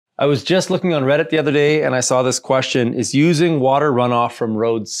I was just looking on Reddit the other day and I saw this question: is using water runoff from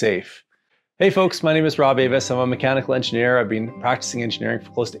roads safe? Hey folks, my name is Avis. I'm a mechanical engineer. I've been practicing engineering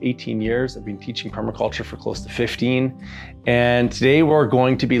for close to 18 years. I've been teaching permaculture for close to 15. And today we're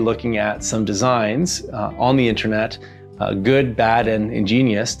going to be looking at some designs on the internet, good, bad, and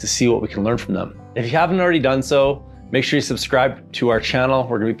ingenious, to see what we can learn from them. If you haven't already done so, make sure you subscribe to our channel.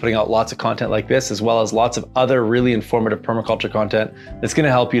 We're gonna be putting out lots of content like this, as well as lots of other really informative permaculture content that's gonna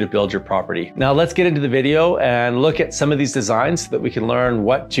help you to build your property. Now let's get into the video and look at some of these designs so that we can learn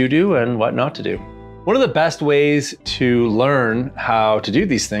what to do and what not to do. One of the best ways to learn how to do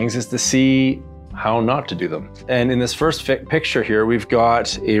these things is to see how not to do them. And in this first picture here, we've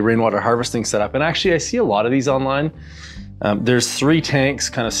got a rainwater harvesting setup. And actually I see a lot of these online. There's 3 tanks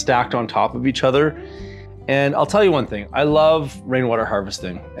kind of stacked on top of each other. And I'll tell you one thing, I love rainwater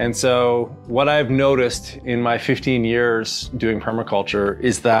harvesting. And so what I've noticed in my 15 years doing permaculture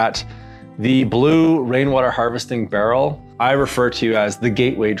is that the blue rainwater harvesting barrel, I refer to as the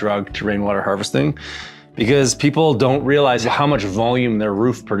gateway drug to rainwater harvesting, because people don't realize how much volume their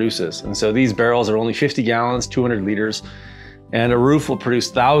roof produces. And so these barrels are only 50 gallons, 200 liters, and a roof will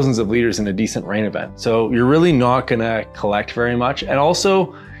produce thousands of liters in a decent rain event. So you're really not gonna collect very much. And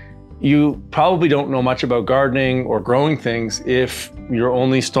also, you probably don't know much about gardening or growing things if you're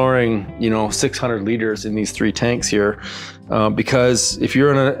only storing, 600 liters in these 3 tanks here. Because if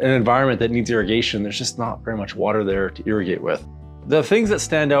you're in an environment that needs irrigation, there's just not very much water there to irrigate with. The things that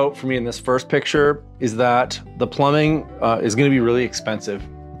stand out for me in this first picture is that the plumbing is gonna be really expensive.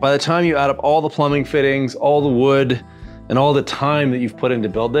 By the time you add up all the plumbing fittings, all the wood, and all the time that you've put in to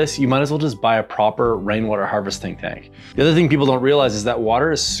build this, you might as well just buy a proper rainwater harvesting tank. The other thing people don't realize is that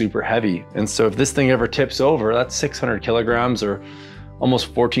water is super heavy. And so if this thing ever tips over, that's 600 kilograms or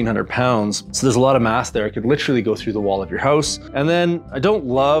almost 1,400 pounds. So there's a lot of mass there. It could literally go through the wall of your house. And then I don't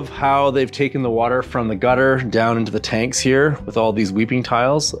love how they've taken the water from the gutter down into the tanks here with all these weeping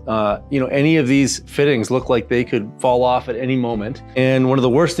tiles. Any of these fittings look like they could fall off at any moment. And one of the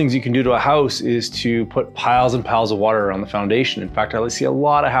worst things you can do to a house is to put piles and piles of water around the foundation. In fact, I see a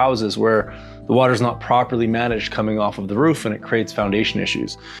lot of houses where the water's not properly managed coming off of the roof and it creates foundation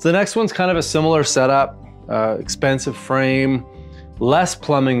issues. So the next one's kind of a similar setup, expensive frame, less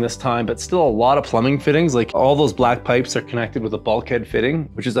plumbing this time, but still a lot of plumbing fittings. Like all those black pipes are connected with a bulkhead fitting,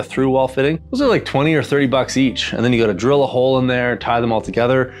 which is a through wall fitting. Those are like 20 or 30 bucks each. And then you got to drill a hole in there, tie them all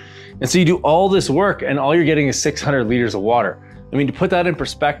together. And so you do all this work and all you're getting is 600 liters of water. I mean, to put that in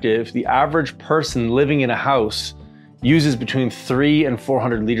perspective, the average person living in a house uses between 300 and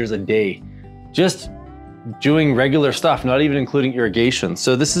 400 liters a day, just doing regular stuff, not even including irrigation.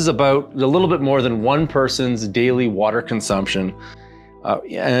 So this is about a little bit more than one person's daily water consumption.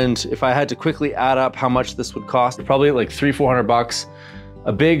 And if I had to quickly add up how much this would cost, probably like 300-400 bucks.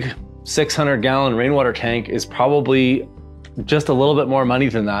 A big 600-gallon rainwater tank is probably just a little bit more money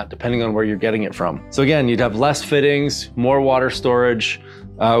than that, depending on where you're getting it from. So again, you'd have less fittings, more water storage,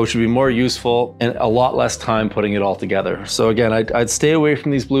 which would be more useful, and a lot less time putting it all together. So again, I'd stay away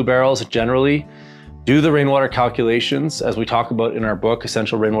from these blue barrels generally. Do the rainwater calculations as we talk about in our book,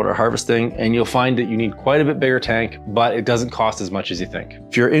 Essential Rainwater Harvesting, and you'll find that you need quite a bit bigger tank, but it doesn't cost as much as you think.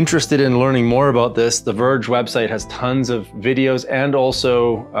 If you're interested in learning more about this, the Verge website has tons of videos and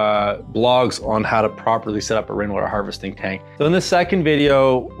also blogs on how to properly set up a rainwater harvesting tank. So in this second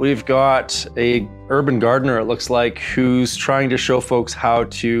video, we've got a urban gardener, it looks like, who's trying to show folks how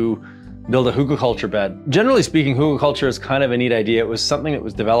to build a Hugelkultur bed. Generally speaking, Hugelkultur is kind of a neat idea. It was something that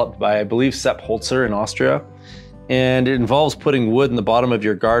was developed by, I believe, Sepp Holzer in Austria. And it involves putting wood in the bottom of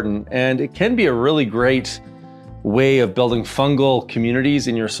your garden. And it can be a really great way of building fungal communities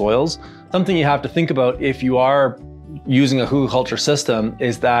in your soils. Something you have to think about if you are using a Hugelkultur system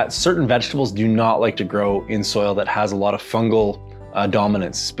is that certain vegetables do not like to grow in soil that has a lot of fungal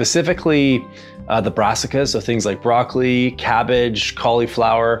dominance. Specifically, the brassicas, so things like broccoli, cabbage,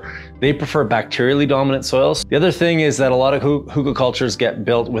 cauliflower, they prefer bacterially dominant soils. The other thing is that a lot of Hugelkulturs get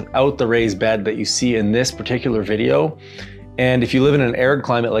built without the raised bed that you see in this particular video. And if you live in an arid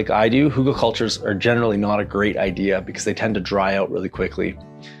climate like I do, Hugelkulturs are generally not a great idea because they tend to dry out really quickly.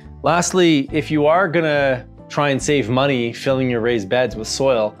 Lastly, if you are gonna try and save money filling your raised beds with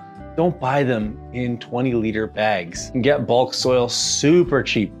soil, don't buy them in 20-liter bags. You can get bulk soil super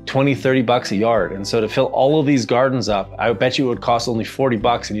cheap, 20-30 bucks a yard. And so to fill all of these gardens up, I bet you it would cost only 40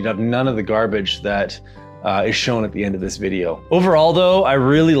 bucks and you'd have none of the garbage that is shown at the end of this video. Overall though, I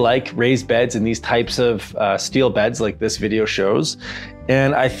really like raised beds and these types of steel beds like this video shows.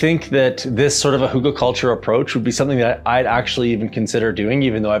 And I think that this sort of a Hugelkultur approach would be something that I'd actually even consider doing,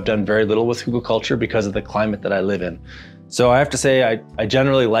 even though I've done very little with Hugelkultur because of the climate that I live in. So I have to say, I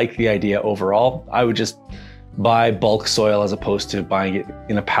generally like the idea overall. I would just buy bulk soil as opposed to buying it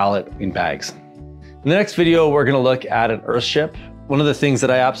in a pallet in bags. In the next video, we're gonna look at an earth ship. One of the things that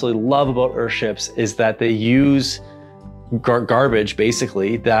I absolutely love about earth ships is that they use garbage,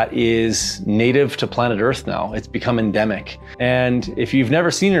 basically, that is native to planet Earth now. It's become endemic. And if you've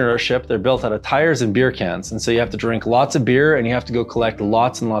never seen an earth ship, they're built out of tires and beer cans. And so you have to drink lots of beer and you have to go collect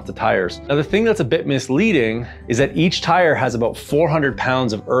lots and lots of tires. Now, the thing that's a bit misleading is that each tire has about 400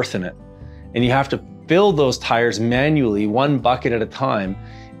 pounds of earth in it. And you have to fill those tires manually, one bucket at a time.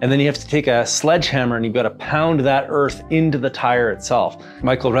 And then you have to take a sledgehammer and you've got to pound that earth into the tire itself.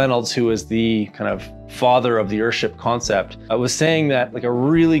 Michael Reynolds, who is the kind of father of the earthship concept, was saying that like a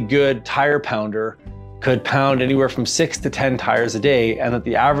really good tire pounder could pound anywhere from 6 to 10 tires a day, and that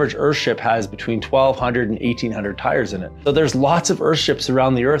the average earthship has between 1,200 and 1,800 tires in it. So there's lots of earthships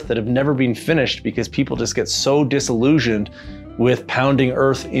around the earth that have never been finished because people just get so disillusioned with pounding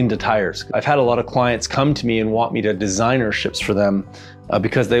earth into tires. I've had a lot of clients come to me and want me to design earthships for them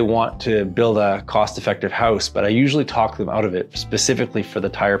because they want to build a cost-effective house, but I usually talk them out of it specifically for the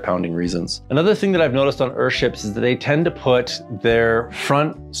tire pounding reasons. Another thing that I've noticed on earthships is that they tend to put their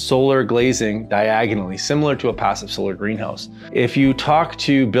front solar glazing diagonally, similar to a passive solar greenhouse. If you talk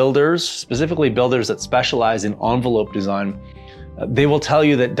to builders, specifically builders that specialize in envelope design, they will tell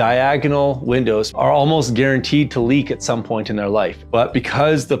you that diagonal windows are almost guaranteed to leak at some point in their life. But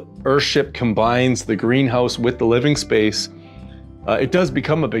because the earthship combines the greenhouse with the living space, it does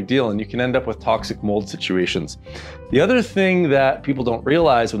become a big deal, and you can end up with toxic mold situations. The other thing that people don't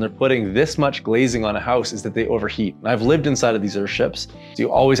realize when they're putting this much glazing on a house is that they overheat. And I've lived inside of these earthships, so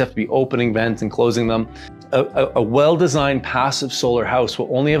you always have to be opening vents and closing them. A well-designed passive solar house will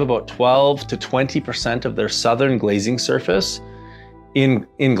only have about 12 to 20% of their southern glazing surface in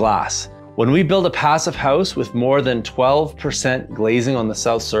glass. When we build a passive house with more than 12% glazing on the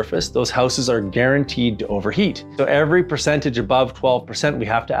south surface, those houses are guaranteed to overheat. So every percentage above 12%, we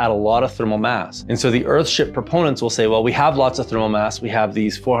have to add a lot of thermal mass. And so the earthship proponents will say, well, we have lots of thermal mass. We have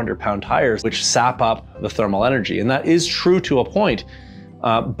these 400-pound tires, which sap up the thermal energy. And that is true to a point.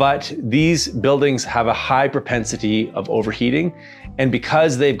 But these buildings have a high propensity of overheating. And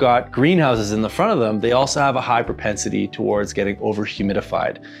because they've got greenhouses in the front of them, they also have a high propensity towards getting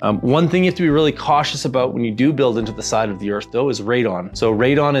over-humidified. One thing you have to be really cautious about when you do build into the side of the earth, though, is radon. So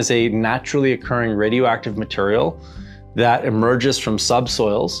radon is a naturally occurring radioactive material that emerges from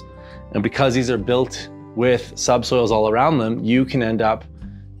subsoils. And because these are built with subsoils all around them, you can end up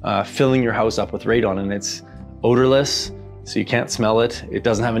filling your house up with radon, and it's odorless, so you can't smell it. It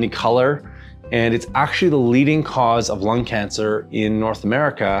doesn't have any color. And it's actually the leading cause of lung cancer in North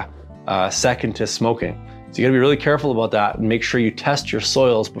America, second to smoking. So you gotta be really careful about that and make sure you test your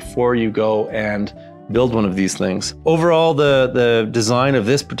soils before you go and build one of these things. Overall, the design of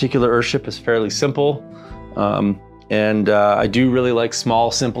this particular earthship is fairly simple. I do really like small,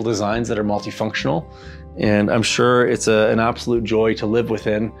 simple designs that are multifunctional. And I'm sure it's an absolute joy to live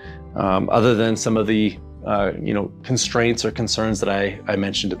within, other than some of the constraints or concerns that I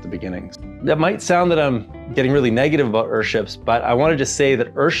mentioned at the beginning. That might sound that I'm getting really negative about earthships, but I wanted to say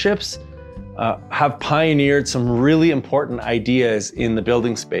that earthships have pioneered some really important ideas in the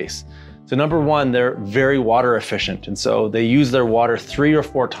building space. So number one, they're very water efficient. And so they use their water 3 or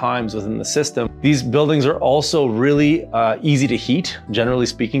 4 times within the system. These buildings are also really easy to heat, generally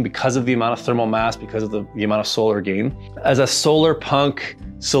speaking, because of the amount of thermal mass, because of the amount of solar gain. As a solar punk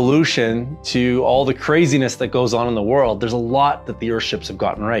solution to all the craziness that goes on in the world, there's a lot that the earthships have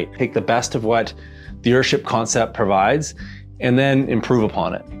gotten right. Take the best of what the earthship concept provides and then improve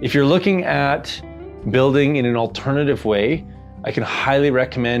upon it. If you're looking at building in an alternative way, I can highly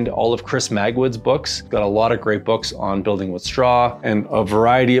recommend all of Chris Magwood's books. Got a lot of great books on building with straw and a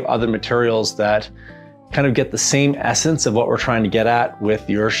variety of other materials that kind of get the same essence of what we're trying to get at with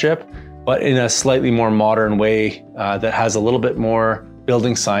the earthship, but in a slightly more modern way that has a little bit more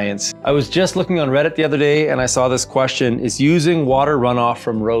building science. I was just looking on Reddit the other day and I saw this question: is using water runoff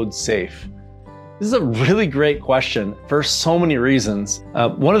from roads safe? This is a really great question for so many reasons.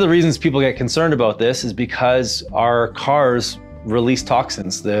 One of the reasons people get concerned about this is because our cars release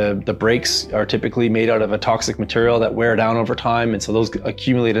toxins. The brakes are typically made out of a toxic material that wear down over time, and so those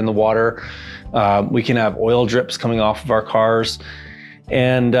accumulate in the water. We can have oil drips coming off of our cars.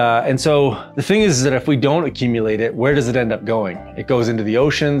 And so the thing is that if we don't accumulate it, where does it end up going? It goes into the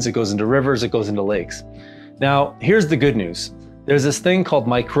oceans, it goes into rivers, it goes into lakes. Now, here's the good news. There's this thing called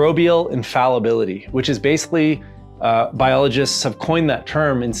microbial infallibility, which is basically, biologists have coined that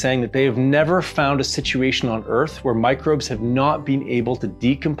term in saying that they have never found a situation on Earth where microbes have not been able to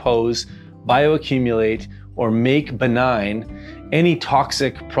decompose, bioaccumulate, or make benign any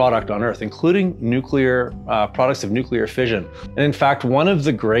toxic product on Earth, including nuclear products of nuclear fission. And in fact, one of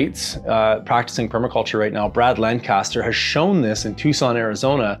the greats practicing permaculture right now, Brad Lancaster, has shown this in Tucson,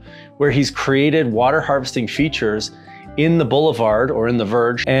 Arizona, where he's created water harvesting features in the boulevard or in the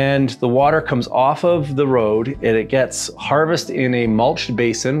Verge, and the water comes off of the road and it gets harvested in a mulched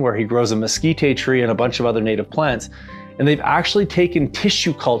basin where he grows a mesquite tree and a bunch of other native plants. And they've actually taken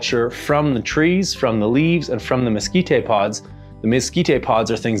tissue culture from the trees, from the leaves, and from the mesquite pods. The mesquite pods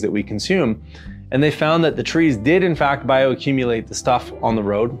are things that we consume. And they found that the trees did in fact bioaccumulate the stuff on the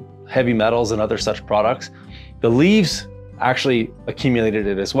road, heavy metals and other such products. The leaves actually accumulated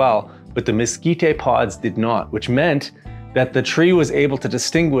it as well, but the mesquite pods did not, which meant that the tree was able to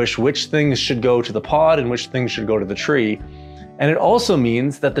distinguish which things should go to the pod and which things should go to the tree. And it also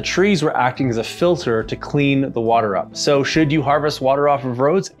means that the trees were acting as a filter to clean the water up. So should you harvest water off of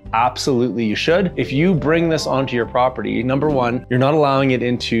roads? Absolutely you should. If you bring this onto your property, number one, you're not allowing it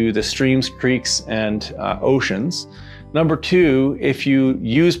into the streams, creeks, and oceans. Number two, if you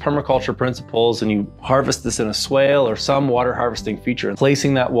use permaculture principles and you harvest this in a swale or some water harvesting feature,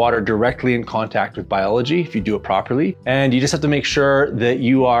 placing that water directly in contact with biology, if you do it properly, and you just have to make sure that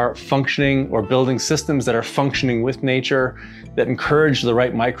you are functioning or building systems that are functioning with nature, that encourage the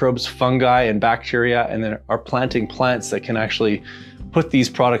right microbes, fungi, and bacteria, and then are planting plants that can actually put these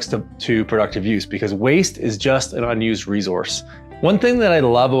products to productive use, because waste is just an unused resource. One thing that I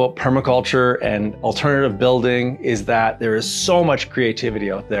love about permaculture and alternative building is that there is so much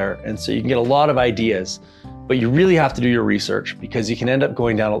creativity out there. And so you can get a lot of ideas, but you really have to do your research, because you can end up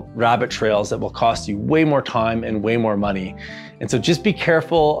going down rabbit trails that will cost you way more time and way more money. And so just be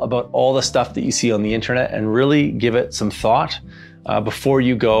careful about all the stuff that you see on the internet and really give it some thought before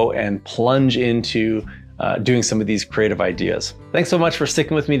you go and plunge into doing some of these creative ideas. Thanks so much for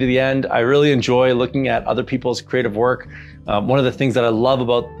sticking with me to the end. I really enjoy looking at other people's creative work. One of the things that I love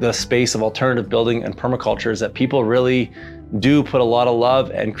about the space of alternative building and permaculture is that people really do put a lot of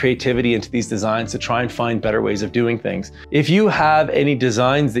love and creativity into these designs to try and find better ways of doing things. If you have any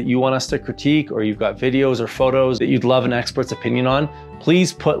designs that you want us to critique, or you've got videos or photos that you'd love an expert's opinion on,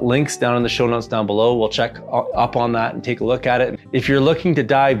 please put links down in the show notes down below. We'll check up on that and take a look at it. If you're looking to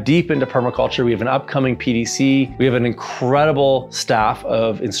dive deep into permaculture, we have an upcoming PDC. We have an incredible staff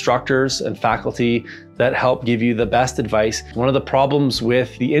of instructors and faculty that help give you the best advice. One of the problems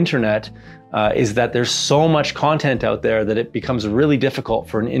with the internet is that there's so much content out there that it becomes really difficult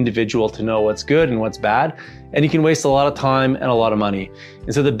for an individual to know what's good and what's bad. And you can waste a lot of time and a lot of money.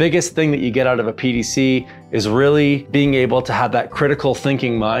 And so the biggest thing that you get out of a PDC is really being able to have that critical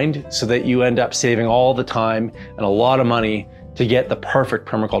thinking mind, so that you end up saving all the time and a lot of money to get the perfect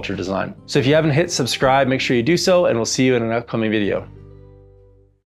permaculture design. So if you haven't hit subscribe, make sure you do so, and we'll see you in an upcoming video.